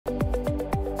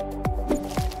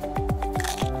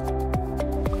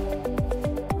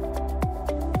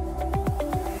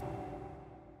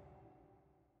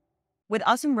with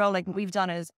us in Rohlik, what we've done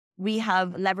is we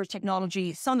have leveraged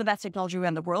technology, some of the best technology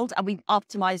around the world, and we've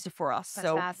optimized it for us.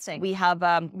 Fantastic. So we have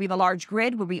a large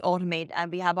grid where we automate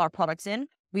and we have our products in.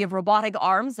 We have robotic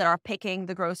arms that are picking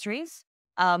the groceries.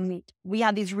 We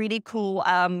have these really cool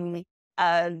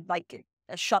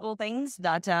shuttle things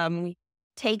that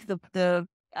take the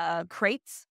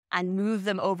crates and move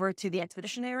them over to the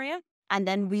expedition area. And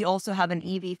then we also have an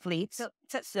EV fleet. So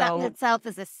that in itself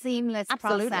is a seamless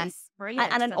process.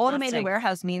 Brilliant. And an automated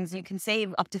warehouse means you can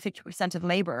save up to 50% of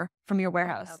labor from your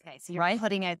warehouse. Okay, so you're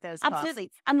putting out those costs.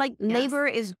 Absolutely. And labor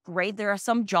is great. There are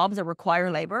some jobs that require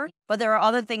labor, but there are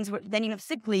other things where then you have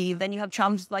sick leave, then you have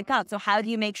challenges like that. So how do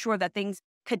you make sure that things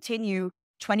continue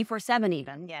 24/7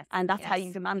 even? Yes. And that's how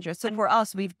you can manage it. So for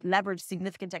us, we've leveraged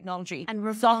significant technology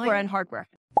and software and hardware.